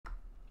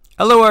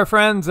Hello, our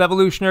friends,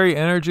 Evolutionary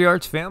Energy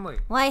Arts family.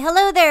 Why,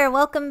 hello there.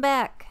 Welcome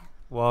back.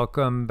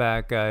 Welcome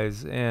back,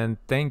 guys. And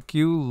thank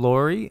you,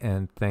 Lori,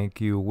 and thank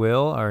you,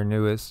 Will, our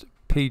newest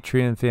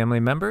Patreon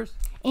family members.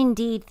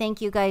 Indeed.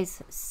 Thank you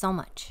guys so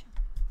much.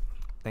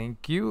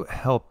 Thank you,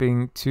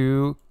 helping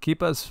to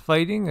keep us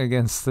fighting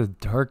against the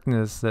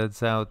darkness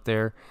that's out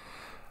there.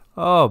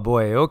 Oh,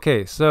 boy.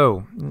 Okay,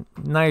 so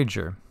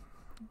Niger.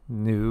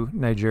 New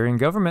Nigerian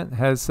government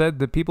has said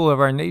the people of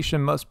our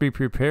nation must be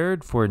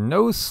prepared for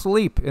no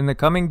sleep in the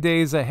coming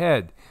days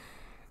ahead.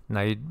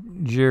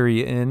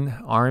 Nigerian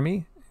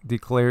army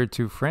declared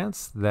to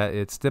France that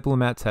its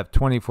diplomats have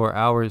 24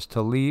 hours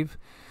to leave,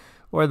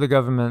 or the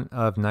government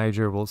of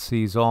Niger will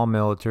seize all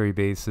military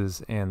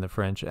bases and the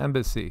French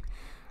embassy.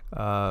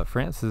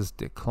 France has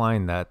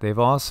declined that. They've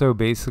also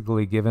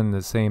basically given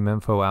the same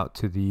info out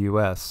to the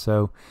U.S.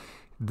 So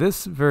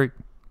this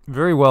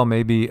very well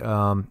maybe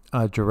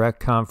a direct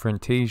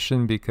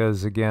confrontation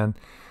because, again,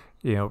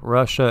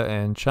 Russia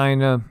and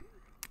China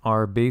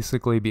are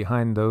basically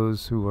behind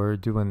those who are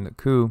doing the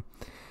coup.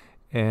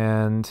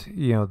 And,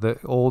 the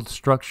old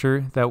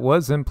structure that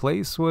was in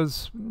place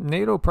was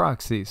NATO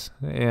proxies.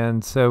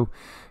 And so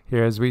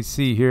here, as we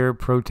see here,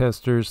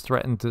 protesters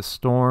threatened to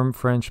storm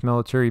French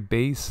military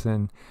base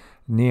in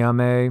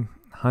Niamey.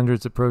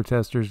 Hundreds of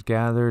protesters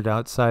gathered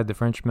outside the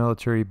French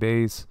military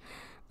base.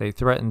 They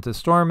threatened to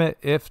storm it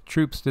if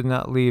troops did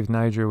not leave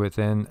Niger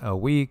within a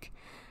week.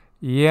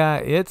 Yeah,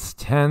 it's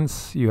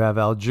tense. You have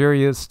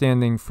Algeria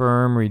standing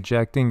firm,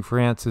 rejecting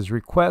France's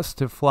request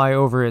to fly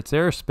over its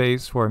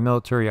airspace for a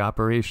military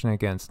operation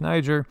against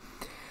Niger.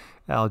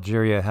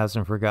 Algeria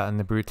hasn't forgotten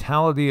the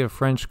brutality of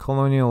French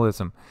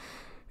colonialism.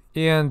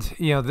 And,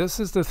 this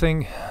is the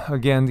thing,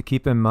 again, to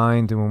keep in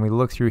mind. And when we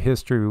look through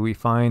history, we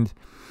find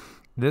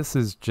this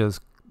is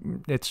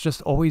it's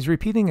just always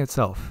repeating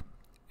itself.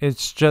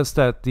 It's just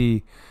that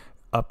the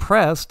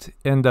oppressed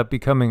end up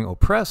becoming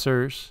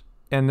oppressors,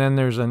 and then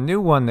there's a new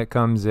one that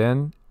comes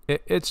in.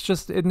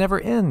 It never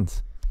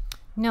ends.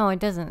 No, it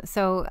doesn't.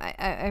 So,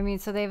 I mean,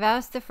 so they've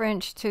asked the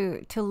French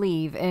to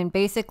leave, and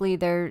basically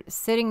they're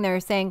sitting there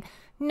saying,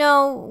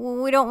 no,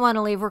 we don't want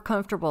to leave. We're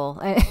comfortable.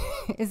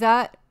 Is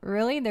that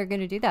really? They're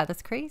going to do that?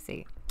 That's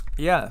crazy.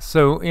 Yeah,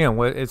 so,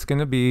 what it's going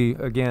to be,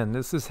 again,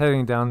 this is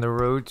heading down the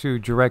road to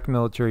direct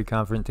military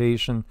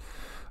confrontation.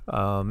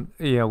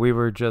 We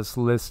were just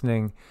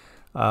listening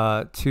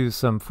to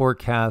some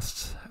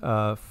forecasts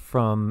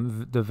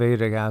from the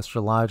Vedic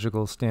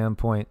astrological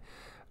standpoint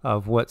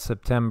of what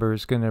September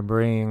is going to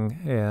bring,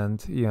 and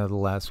the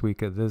last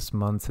week of this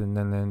month and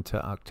then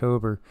into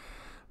October.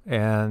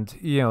 And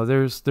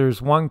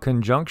there's one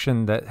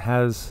conjunction that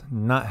has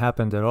not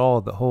happened at all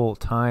the whole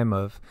time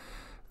of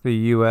the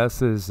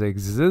U.S.'s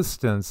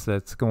existence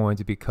that's going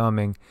to be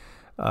coming.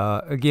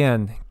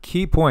 Again,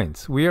 key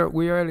points. We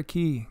are at a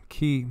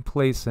key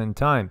place in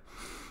time.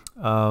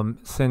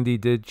 Cindy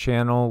did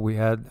channel. We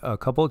had a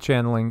couple of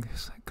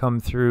channelings come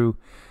through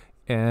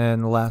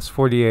in the last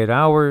 48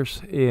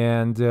 hours,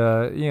 and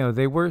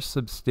they were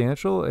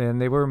substantial, and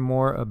they were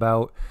more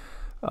about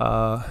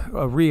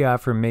a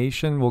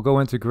reaffirmation. We'll go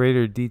into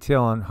greater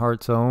detail on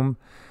Heart's Ohm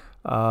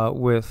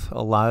with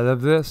a lot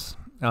of this,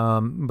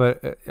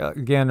 but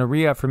again, a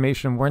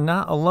reaffirmation. We're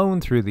not alone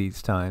through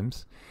these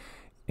times.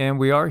 And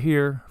we are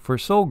here for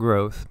soul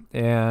growth,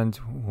 and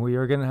we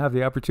are going to have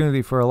the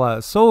opportunity for a lot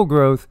of soul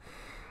growth.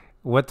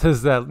 What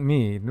does that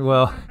mean?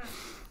 Well,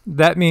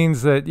 that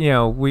means that,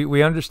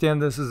 we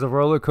understand this is a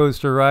roller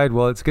coaster ride.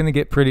 Well, it's going to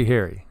get pretty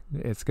hairy.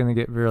 It's going to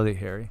get really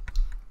hairy.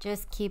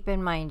 Just keep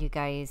in mind, you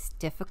guys,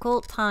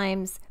 difficult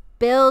times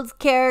builds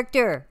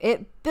character.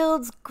 It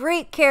builds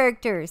great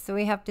character. So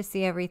we have to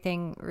see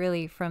everything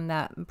really from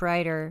that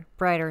brighter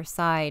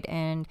side.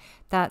 And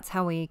that's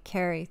how we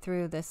carry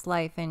through this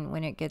life. And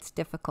when it gets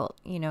difficult,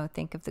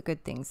 think of the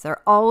good things.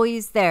 They're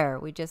always there.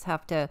 We just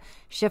have to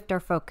shift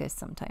our focus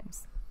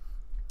sometimes.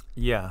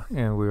 Yeah.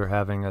 And we were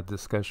having a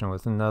discussion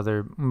with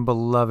another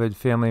beloved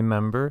family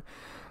member.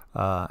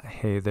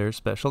 Hey there,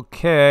 Special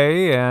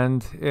K.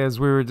 And as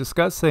we were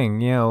discussing,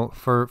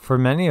 for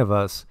many of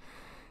us,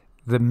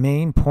 the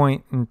main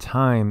point in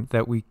time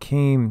that we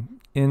came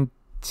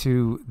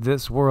into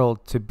this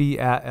world to be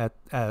at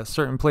a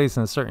certain place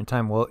in a certain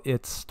time, well,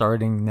 it's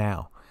starting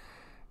now.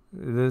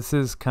 This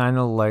is kind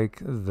of like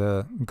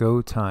the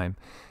go time.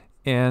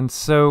 And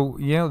so,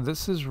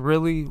 this is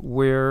really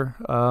where,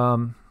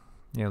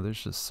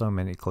 there's just so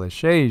many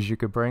cliches you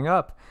could bring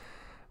up.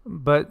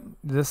 But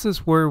this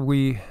is where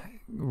we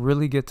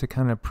really get to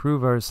kind of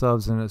prove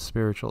ourselves in a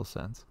spiritual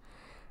sense.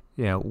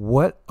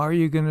 What are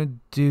you going to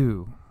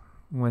do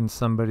when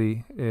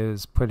somebody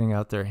is putting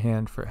out their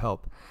hand for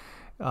help,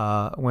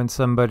 when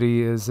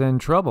somebody is in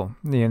trouble?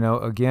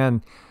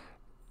 Again,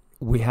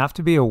 we have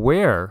to be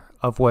aware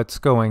of what's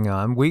going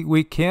on.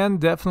 We can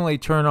definitely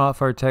turn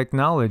off our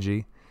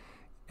technology,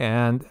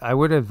 and I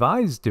would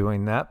advise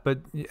doing that, but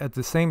at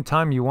the same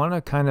time, you want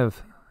to kind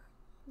of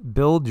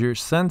build your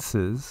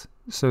senses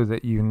so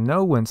that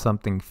when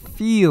something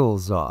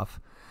feels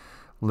off.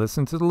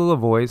 Listen to the little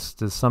voice.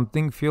 Does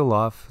something feel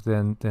off?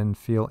 Then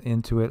feel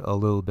into it a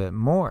little bit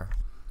more.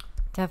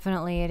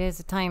 Definitely, it is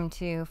a time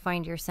to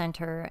find your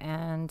center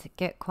and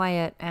get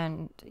quiet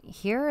and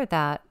hear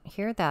that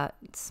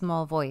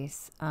small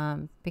voice,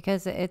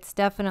 because it's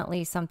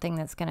definitely something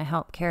that's going to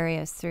help carry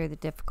us through the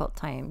difficult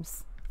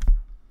times.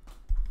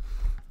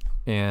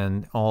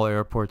 And all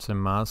airports in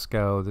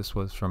Moscow, this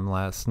was from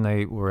last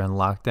night, were in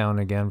lockdown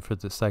again for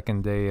the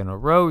second day in a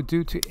row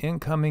due to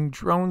incoming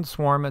drone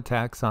swarm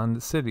attacks on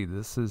the city.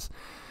 This is,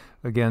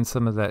 again,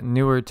 some of that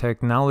newer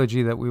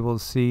technology that we will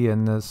see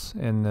in this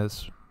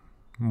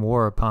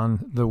war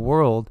upon the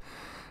world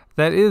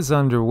that is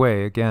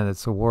underway. Again,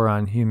 it's a war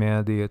on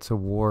humanity. It's a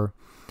war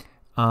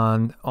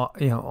on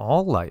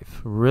all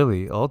life,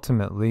 really,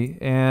 ultimately.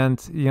 And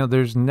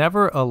there's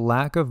never a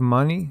lack of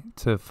money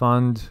to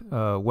fund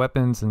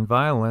weapons and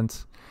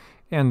violence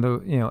and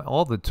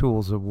all the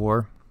tools of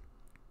war.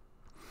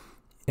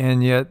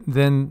 And yet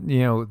then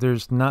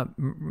there's not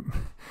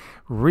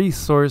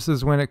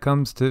resources when it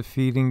comes to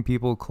feeding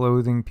people,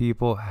 clothing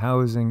people,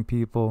 housing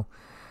people,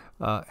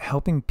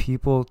 helping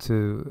people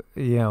to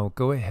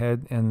go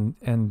ahead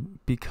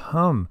and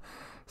become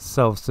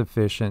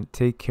self-sufficient,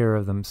 take care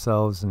of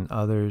themselves and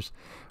others.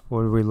 What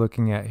are we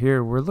looking at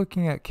here? We're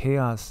looking at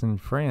chaos in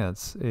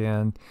France,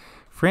 and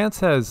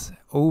France has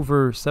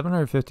over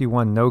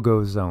 751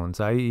 no-go zones,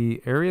 i.e.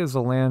 areas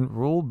of land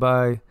ruled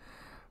by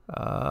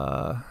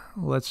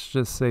let's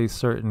just say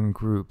certain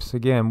groups.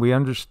 Again, we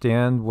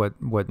understand what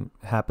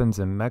happens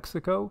in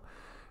Mexico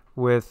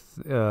with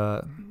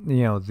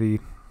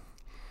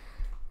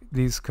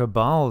these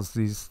cabals,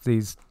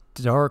 these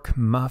dark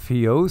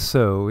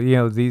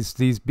mafioso,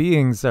 these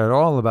beings that are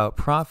all about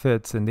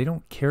profits, and they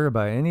don't care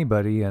about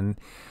anybody, and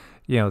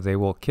they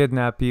will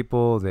kidnap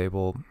people, they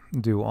will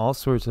do all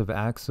sorts of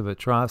acts of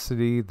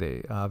atrocity.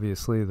 They're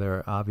obviously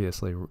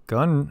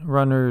gun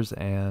runners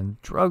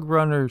and drug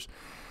runners,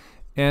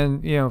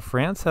 and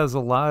France has a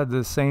lot of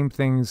the same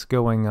things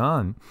going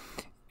on,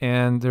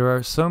 and there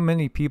are so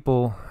many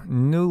people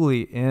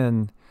newly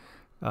in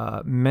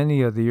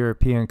many of the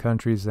European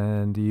countries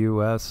and the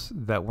U.S.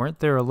 that weren't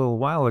there a little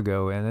while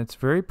ago, and it's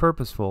very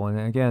purposeful. And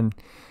again,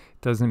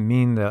 doesn't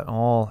mean that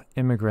all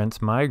migrants,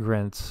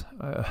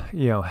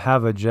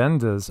 have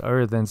agendas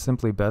other than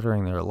simply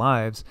bettering their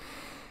lives.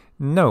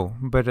 No,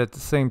 but at the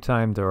same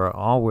time, there are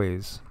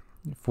always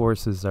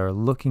forces that are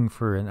looking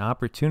for an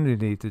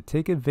opportunity to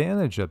take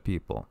advantage of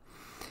people.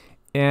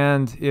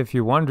 And if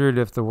you wondered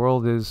if the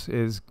world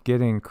is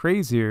getting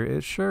crazier,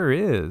 it sure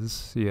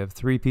is. You have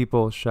 3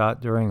 people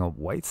shot during a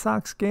White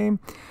Sox game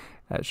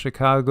at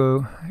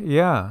Chicago.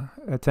 Yeah,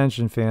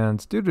 attention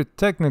fans, due to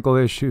technical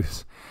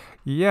issues.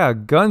 Yeah,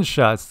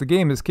 gunshots. The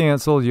game is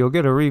canceled. You'll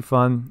get a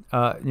refund.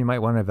 You might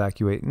want to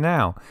evacuate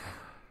now.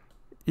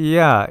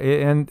 Yeah,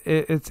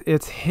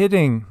 it's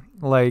hitting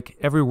like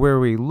everywhere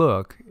we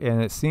look,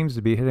 and it seems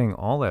to be hitting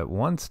all at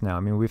once now. I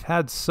mean, we've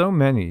had so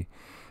many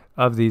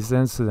of these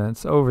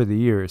incidents over the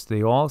years.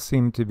 They all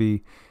seem to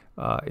be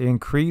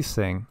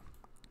increasing.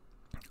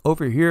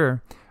 Over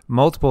here,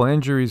 multiple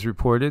injuries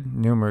reported,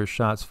 numerous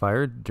shots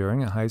fired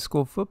during a high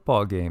school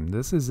football game.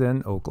 This is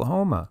in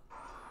Oklahoma.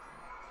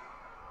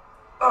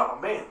 Oh,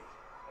 man.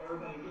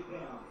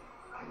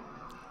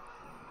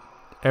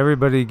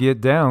 Everybody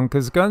get down,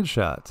 because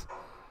gunshots.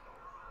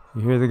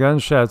 You hear the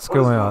gunshots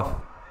going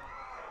off.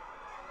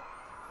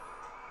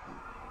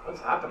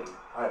 What's happening?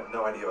 I have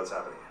no idea what's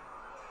happening.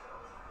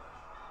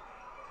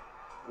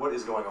 What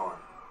is going on?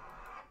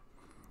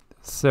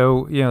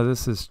 So,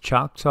 this is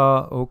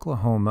Choctaw,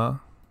 Oklahoma.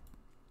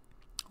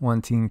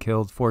 1 teen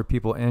killed, 4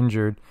 people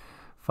injured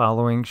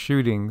following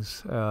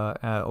shootings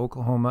at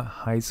Oklahoma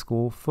high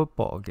school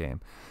football game.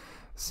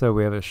 So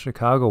we have a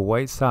Chicago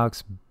White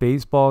Sox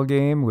baseball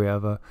game. We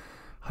have a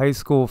high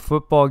school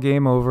football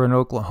game over in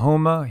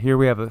Oklahoma. Here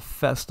we have a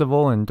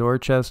festival in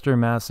Dorchester,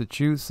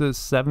 Massachusetts.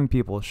 7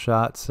 people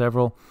shot,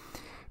 several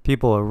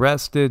people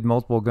arrested,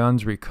 multiple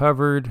guns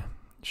recovered.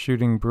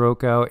 Shooting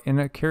broke out in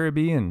a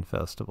Caribbean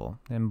festival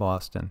in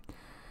Boston.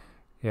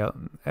 Yeah,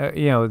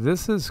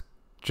 this is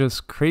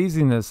just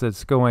craziness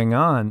that's going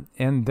on,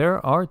 and there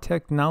are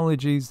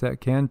technologies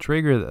that can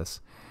trigger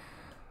this.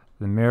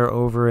 The mayor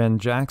over in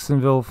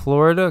Jacksonville,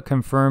 Florida,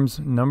 confirms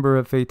number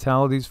of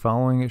fatalities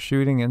following a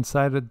shooting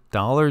inside a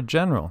Dollar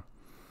General.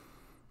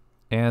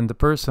 And the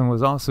person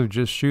was also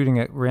just shooting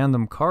at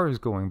random cars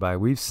going by.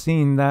 We've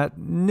seen that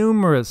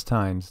numerous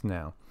times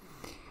now.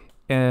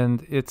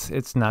 And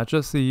it's not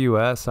just the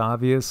U.S.,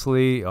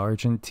 obviously.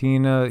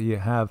 Argentina, you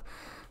have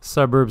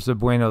suburbs of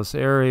Buenos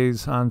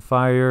Aires on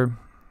fire,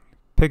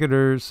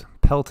 picketers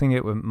pelting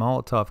it with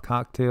Molotov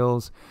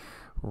cocktails.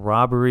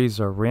 Robberies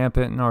are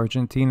rampant in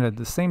Argentina.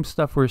 The same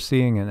stuff we're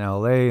seeing in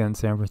L.A. and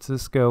San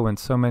Francisco and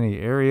so many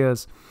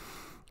areas,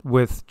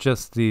 with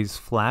just these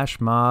flash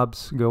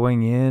mobs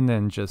going in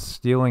and just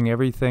stealing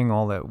everything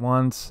all at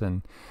once.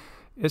 And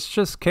it's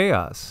just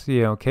chaos.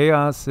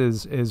 Chaos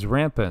is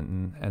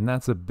rampant, and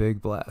that's a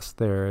big blast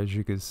there. As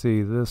you can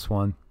see, this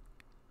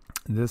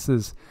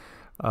is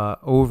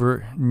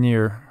over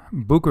near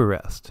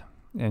Bucharest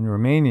in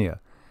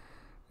Romania.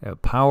 A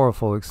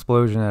powerful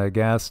explosion at a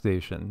gas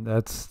station.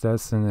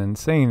 That's an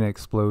insane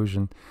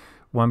explosion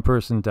 1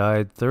 person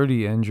died,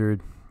 30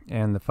 injured,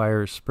 and the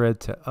fire spread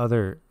to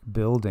other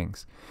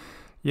buildings.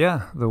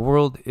 Yeah, the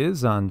world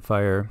is on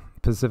fire.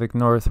 Pacific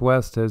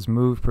Northwest has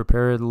moved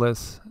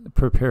preparedness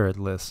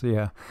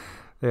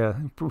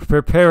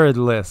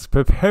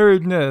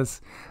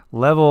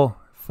level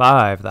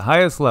 5, the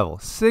highest level.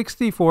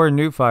 64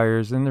 new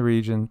fires in the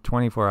region,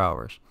 24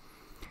 hours.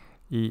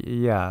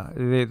 Yeah,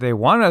 they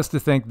want us to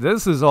think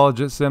this is all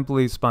just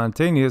simply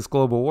spontaneous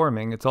global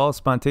warming. It's all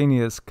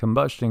spontaneous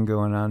combustion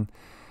going on.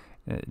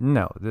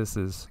 No, this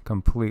is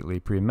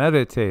completely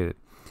premeditated.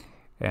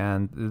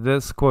 And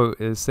this quote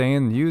is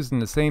saying, using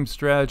the same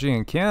strategy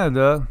in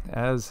Canada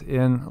as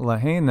in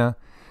Lahaina,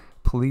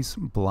 police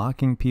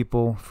blocking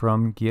people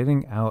from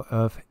getting out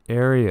of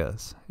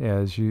areas.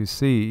 As you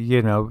see,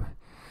 you know,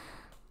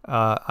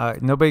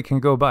 nobody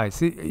can go by.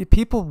 See,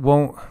 people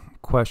won't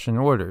question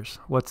orders.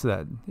 What's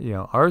that? You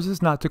know, ours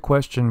is not to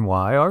question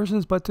why. Ours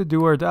is but to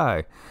do or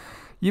die.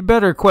 You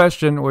better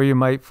question, or you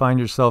might find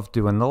yourself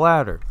doing the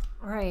latter.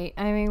 Right.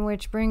 I mean,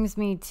 which brings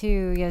me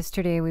to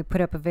yesterday we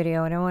put up a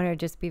video, and I want to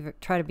just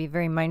try to be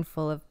very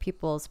mindful of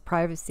people's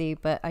privacy,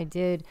 but I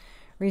did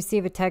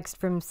receive a text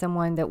from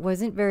someone that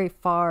wasn't very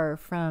far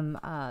from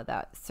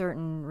that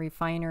certain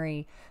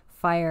refinery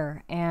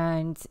fire,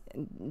 and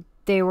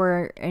they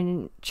were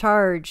in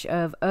charge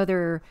of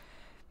other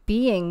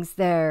beings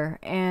there,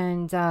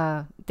 and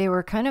they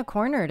were kind of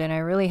cornered. And I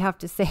really have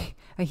to say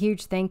a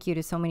huge thank you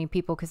to so many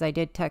people, because I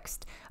did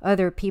text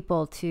other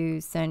people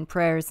to send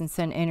prayers and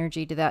send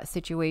energy to that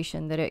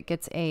situation, that it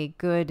gets a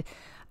good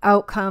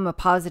outcome, a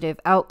positive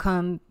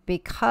outcome,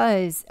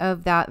 because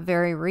of that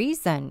very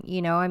reason.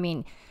 You know, I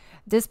mean,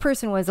 this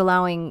person was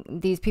allowing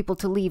these people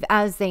to leave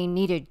as they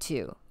needed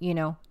to, you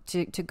know,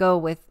 to go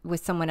with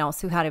someone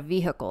else who had a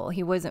vehicle.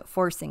 He wasn't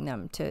forcing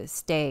them to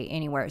stay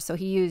anywhere. So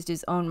he used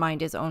his own mind,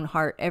 his own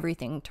heart.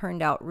 Everything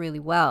turned out really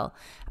well.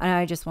 And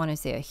I just want to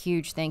say a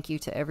huge thank you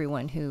to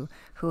everyone who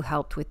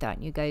helped with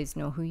that. You guys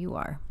know who you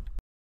are.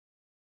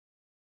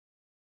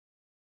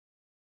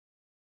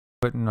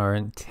 Putting our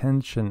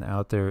intention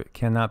out there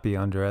cannot be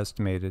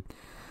underestimated.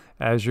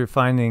 As you're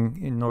finding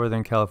in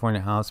Northern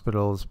California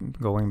hospitals,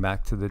 going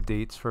back to the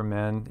dates for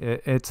men,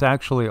 it's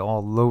actually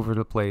all over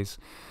the place.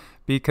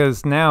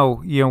 Because now,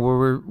 you know,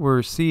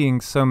 we're seeing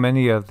so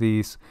many of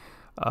these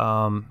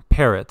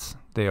parrots.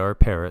 They are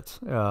parrots.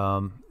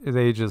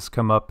 They just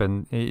come up,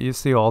 and you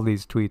see all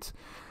these tweets.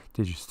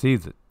 Did you see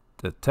the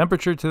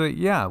temperature today?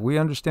 Yeah, we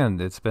understand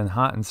it's been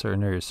hot in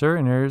certain areas.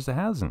 Certain areas it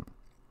hasn't.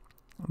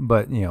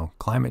 But, you know,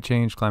 climate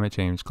change, climate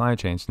change, climate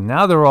change.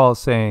 Now they're all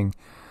saying,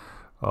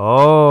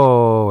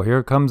 oh,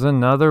 here comes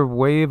another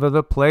wave of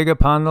the plague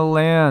upon the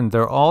land.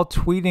 They're all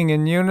tweeting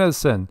in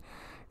unison,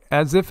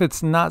 as if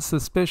it's not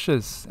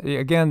suspicious.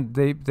 Again,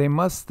 they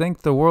must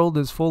think the world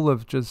is full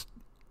of just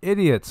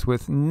idiots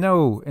with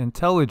no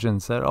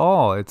intelligence at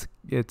all.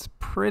 It's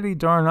pretty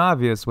darn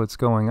obvious what's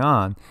going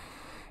on.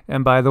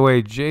 And by the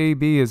way,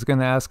 JB is going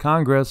to ask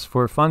Congress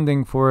for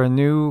funding for a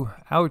new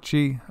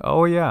ouchie.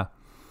 Oh, yeah.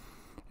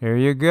 Here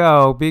you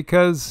go.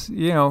 Because,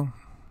 you know,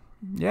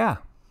 yeah.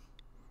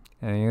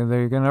 And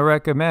they're going to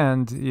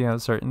recommend, you know,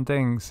 certain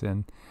things.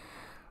 And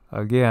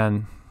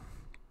again,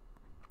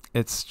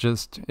 it's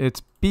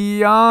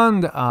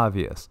beyond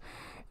obvious.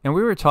 And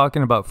we were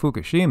talking about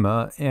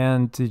Fukushima,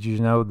 and did you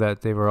know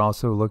that they were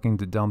also looking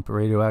to dump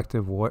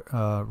radioactive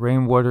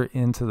rainwater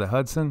into the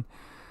Hudson?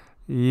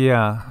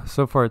 Yeah,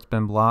 so far it's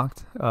been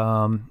blocked.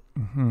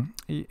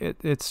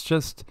 It's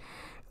just,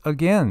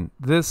 again,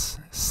 this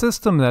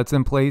system that's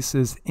in place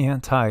is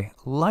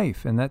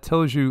anti-life, and that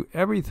tells you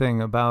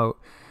everything about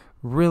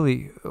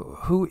really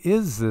who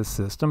is this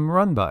system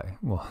run by.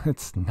 Well,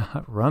 it's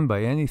not run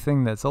by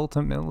anything that's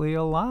ultimately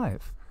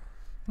alive.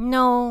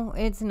 No,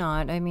 it's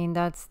not. I mean,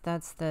 that's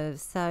the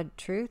sad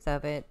truth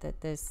of it,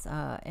 that this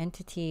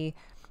entity,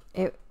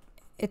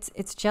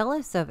 it's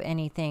jealous of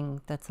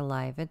anything that's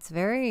alive. It's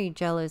very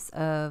jealous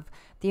of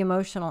the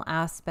emotional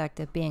aspect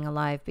of being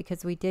alive,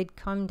 because we did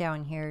come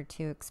down here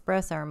to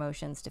express our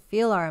emotions, to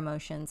feel our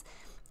emotions.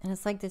 And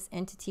it's like this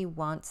entity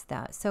wants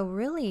that. So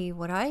really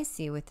what I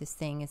see with this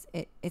thing is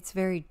it's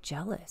very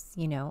jealous,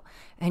 you know.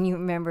 And you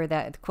remember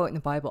that quote in the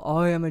Bible,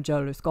 I am a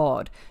jealous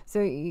God.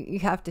 So you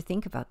have to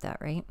think about that,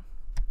 right?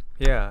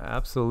 Yeah,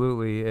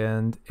 absolutely.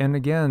 And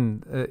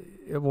again,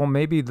 well,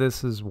 maybe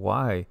this is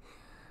why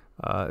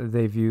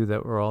they view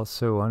that we're all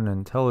so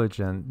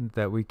unintelligent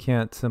that we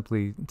can't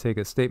simply take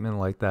a statement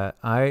like that.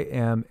 I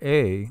am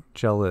a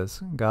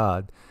jealous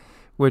God,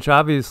 which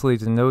obviously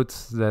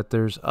denotes that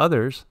there's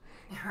others.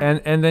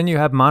 And then you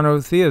have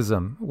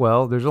monotheism.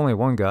 Well, there's only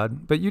one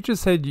God, but you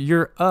just said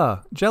you're a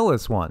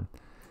jealous one.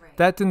 Right.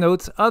 That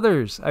denotes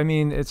others. I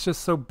mean, it's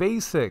just so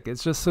basic.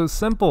 It's just so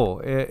simple.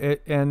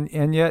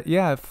 And yet,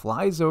 yeah, it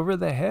flies over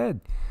the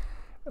head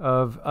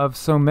of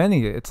so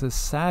many. It's a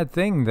sad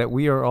thing that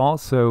we are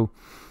also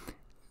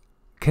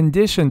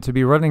conditioned to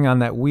be running on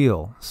that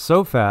wheel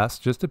so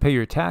fast just to pay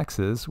your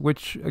taxes,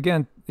 which,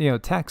 again, you know,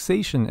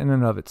 taxation in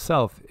and of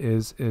itself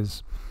is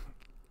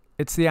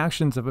it's the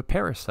actions of a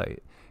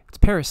parasite. It's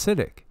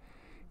parasitic.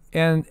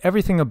 And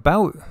everything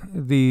about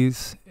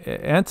these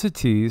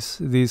entities,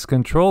 these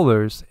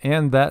controllers,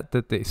 and that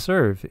they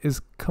serve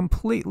is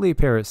completely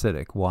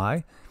parasitic.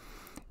 Why?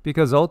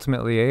 Because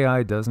ultimately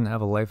AI doesn't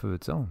have a life of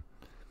its own.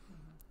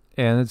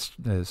 And it's,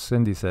 as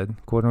Cindy said,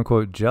 quote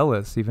unquote,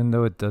 jealous, even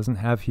though it doesn't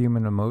have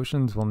human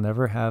emotions, will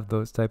never have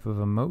those type of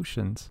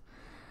emotions.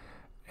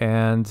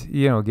 And,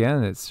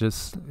 again,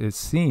 it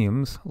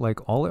seems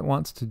like all it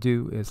wants to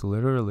do is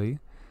literally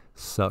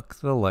suck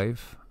the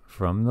life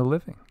from the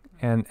living.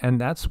 And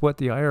that's what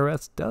the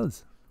IRS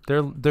does.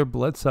 They're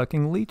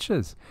blood-sucking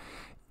leeches.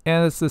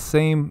 And it's the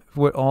same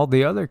with all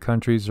the other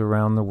countries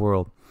around the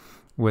world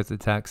with the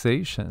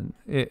taxation.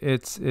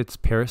 It's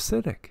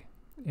parasitic.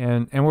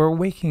 And we're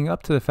waking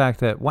up to the fact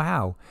that,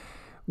 wow,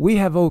 we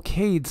have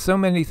okayed so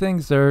many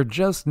things that are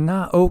just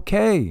not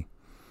okay.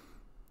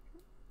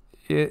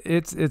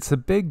 It's a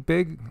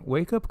big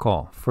wake-up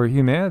call for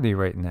humanity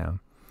right now.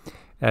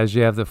 As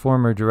you have the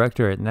former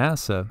director at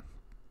NASA,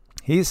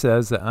 he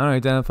says that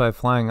unidentified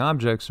flying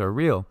objects are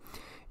real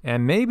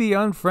and maybe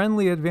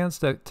unfriendly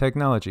advanced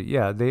technology.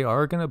 Yeah, they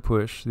are going to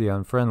push the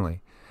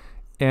unfriendly.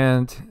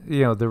 And,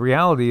 the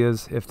reality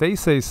is if they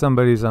say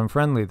somebody's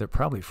unfriendly, they're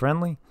probably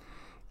friendly.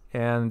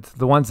 And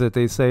the ones that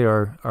they say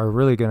are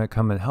really going to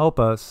come and help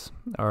us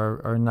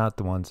are not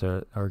the ones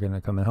that are going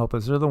to come and help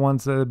us. They're the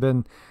ones that have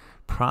been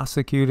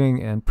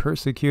prosecuting and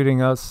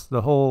persecuting us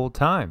the whole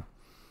time.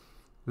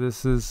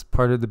 This is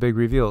part of the big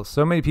reveal.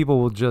 So many people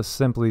will just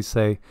simply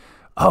say,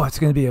 oh, it's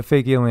going to be a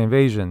fake alien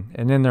invasion.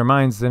 And in their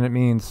minds, then it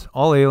means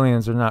all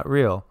aliens are not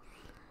real.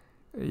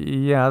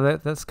 Yeah,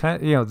 that's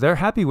kind of, they're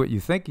happy with you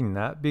thinking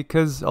that,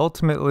 because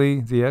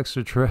ultimately the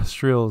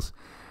extraterrestrials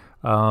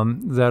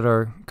that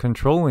are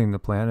controlling the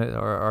planet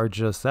are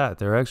just that.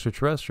 They're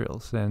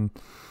extraterrestrials. And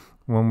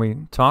when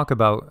we talk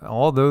about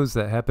all those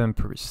that have been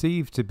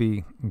perceived to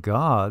be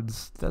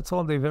gods, that's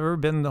all they've ever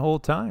been the whole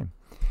time.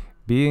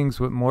 Beings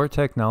with more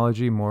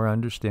technology, more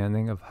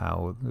understanding of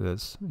how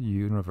this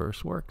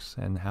universe works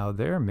and how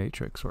their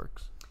matrix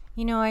works.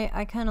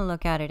 I kind of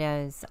look at it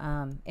as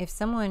if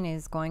someone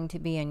is going to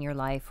be in your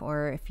life,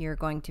 or if you're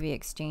going to be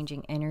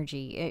exchanging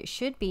energy, it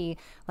should be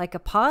like a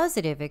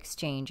positive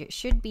exchange. It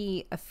should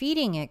be a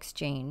feeding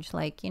exchange.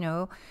 Like,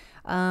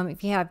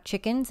 if you have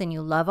chickens and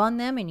you love on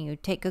them and you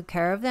take good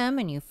care of them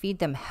and you feed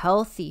them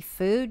healthy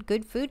food,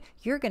 good food,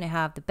 you're going to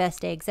have the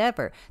best eggs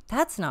ever.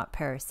 That's not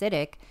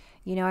parasitic.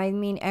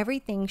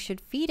 Everything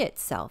should feed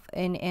itself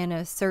in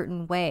a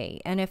certain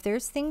way. And if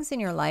there's things in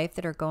your life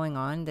that are going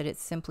on that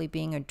it's simply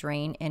being a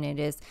drain and it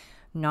is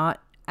not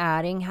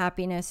adding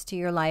happiness to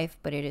your life,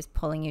 but it is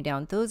pulling you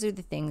down, those are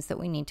the things that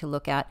we need to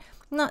look at.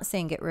 I'm not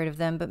saying get rid of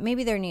them, but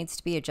maybe there needs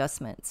to be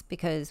adjustments,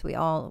 because we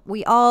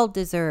all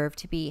deserve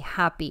to be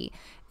happy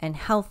and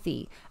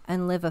healthy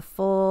and live a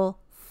full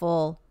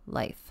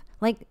life.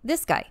 Like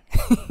this guy,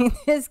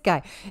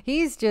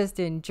 he's just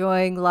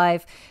enjoying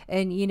life,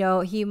 and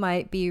he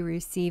might be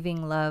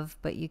receiving love,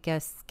 but you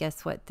guess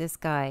what? This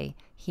guy,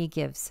 he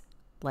gives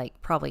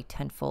like probably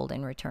tenfold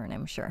in return,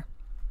 I'm sure.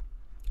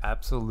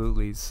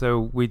 Absolutely.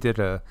 So we did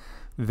a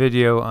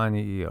video on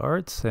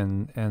EEARTS,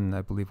 and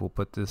I believe we'll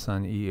put this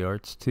on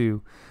EEARTS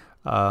too,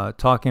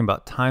 talking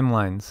about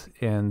timelines.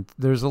 And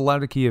there's a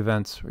lot of key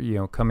events,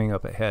 coming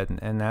up ahead.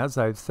 And as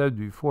I've said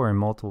before in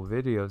multiple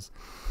videos,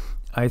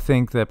 I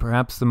think that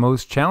perhaps the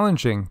most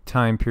challenging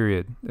time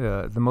period,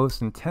 the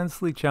most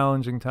intensely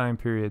challenging time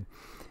period,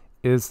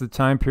 is the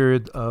time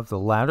period of the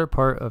latter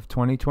part of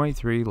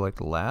 2023, like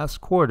the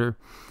last quarter.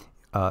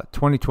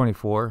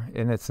 2024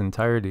 in its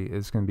entirety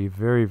is going to be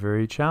very,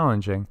 very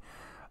challenging.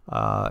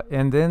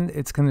 And then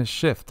it's going to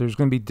shift. There's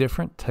going to be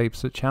different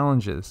types of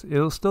challenges.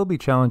 It'll still be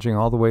challenging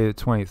all the way to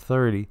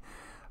 2030.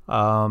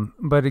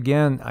 But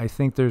again, I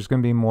think there's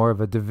going to be more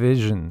of a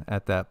division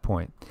at that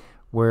point,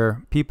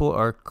 where people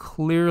are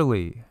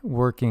clearly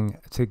working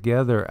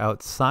together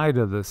outside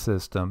of the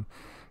system.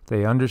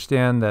 They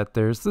understand that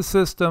there's the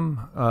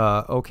system,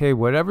 okay,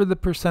 whatever the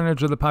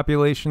percentage of the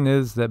population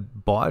is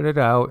that bought it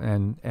out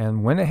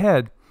and went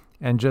ahead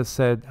and just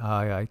said,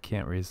 I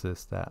can't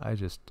resist that.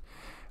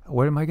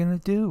 What am I going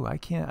to do? I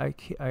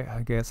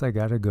guess I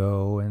got to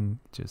go and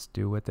just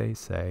do what they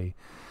say.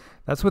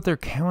 That's what they're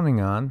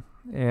counting on.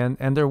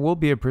 And there will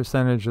be a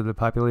percentage of the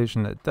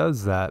population that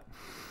does that.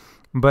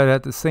 But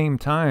at the same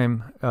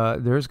time,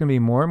 there's going to be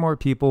more and more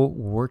people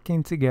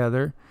working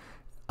together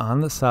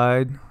on the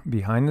side,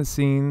 behind the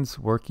scenes,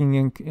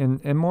 working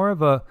in more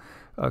of a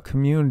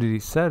community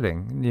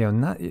setting. You're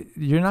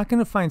not going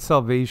to find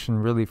salvation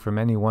really from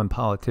any one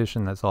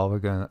politician that's all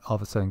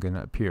of a sudden going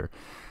to appear.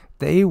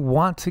 They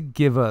want to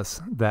give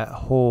us that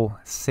whole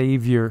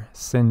savior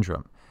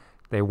syndrome.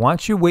 They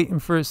want you waiting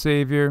for a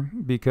savior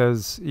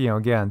because,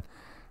 again,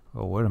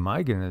 well, what am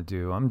I going to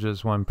do? I'm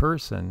just one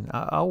person.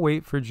 I'll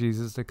wait for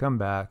Jesus to come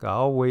back.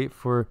 I'll wait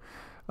for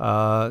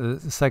the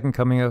second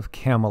coming of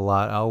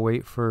Camelot. I'll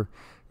wait for,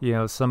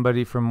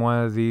 somebody from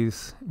one of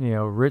these,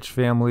 rich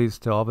families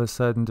to all of a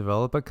sudden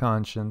develop a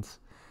conscience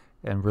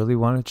and really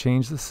want to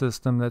change the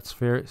system that's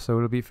fair, so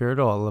it'll be fair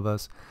to all of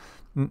us.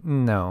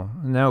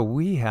 No,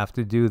 we have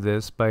to do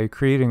this by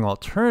creating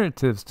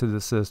alternatives to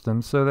the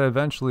system so that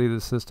eventually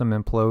the system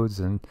implodes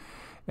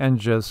and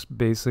just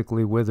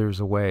basically withers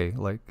away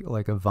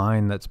like a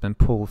vine that's been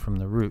pulled from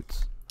the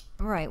roots.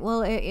 Right.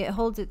 Well, it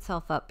holds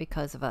itself up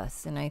because of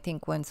us. And I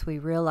think once we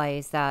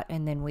realize that,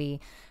 and then we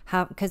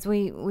have, because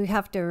we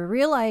have to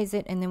realize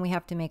it, and then we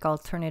have to make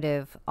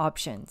alternative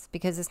options,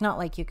 because it's not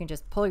like you can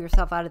just pull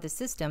yourself out of the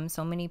system.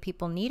 So many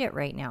people need it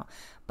right now.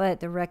 But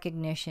the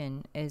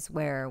recognition is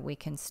where we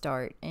can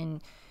start.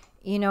 And,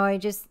 you know, I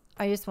just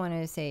want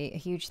to say a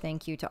huge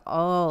thank you to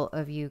all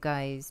of you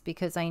guys,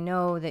 because I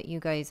know that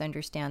you guys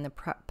understand the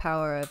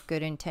power of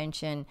good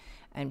intention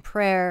and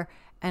prayer.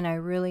 And I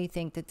really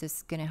think that this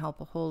is going to help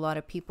a whole lot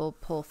of people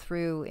pull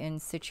through in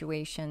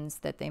situations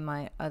that they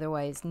might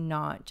otherwise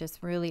not.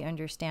 Just really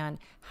understand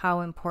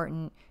how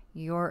important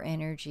your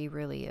energy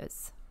really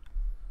is.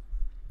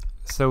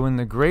 So in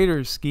the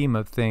greater scheme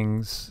of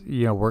things,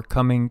 you know, we're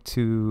coming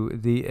to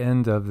the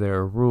end of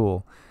their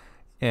rule.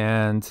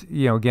 And,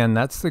 you know, again,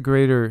 that's the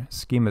greater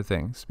scheme of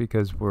things,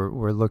 because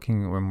we're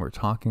looking, when we're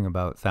talking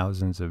about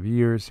thousands of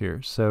years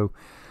here. So,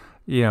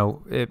 you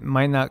know, it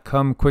might not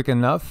come quick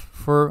enough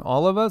for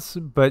all of us,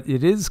 but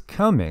it is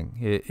coming.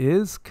 It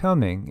is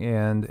coming.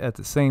 And at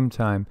the same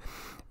time,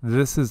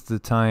 this is the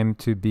time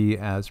to be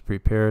as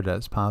prepared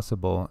as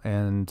possible.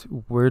 And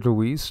where do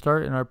we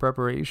start in our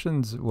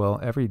preparations? Well,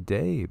 every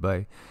day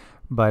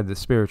by the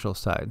spiritual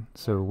side.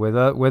 So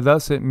with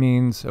us, it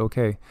means,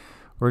 okay,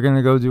 we're going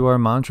to go do our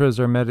mantras,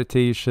 our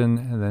meditation,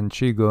 and then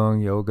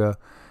Qigong, yoga.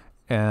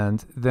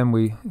 And then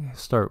we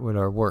start with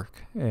our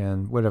work,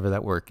 and whatever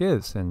that work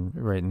is. And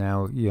right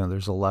now, you know,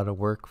 there's a lot of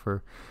work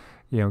for,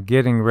 you know,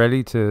 getting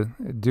ready to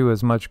do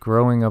as much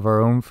growing of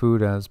our own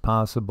food as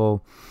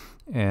possible,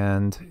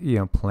 and, you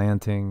know,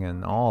 planting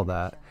and all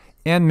that,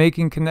 and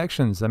making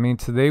connections. I mean,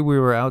 today we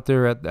were out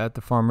there at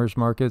the farmers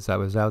markets. I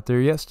was out there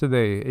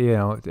yesterday, you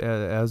know,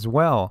 as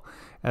well,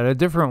 at a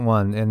different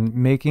one, and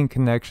making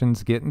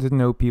connections, getting to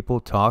know people,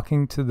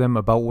 talking to them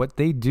about what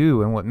they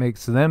do and what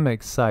makes them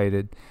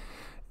excited.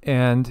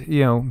 And,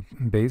 you know,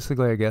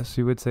 basically, I guess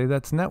you would say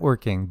that's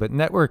networking, but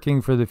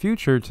networking for the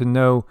future to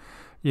know,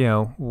 you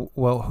know,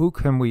 well, who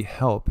can we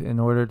help in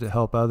order to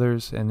help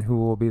others, and who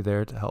will be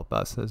there to help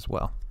us as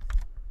well.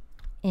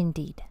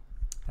 Indeed.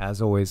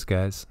 As always,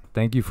 guys,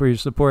 thank you for your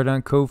support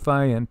on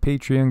Ko-Fi and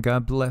Patreon.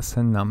 God bless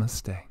and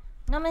namaste.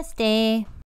 Namaste.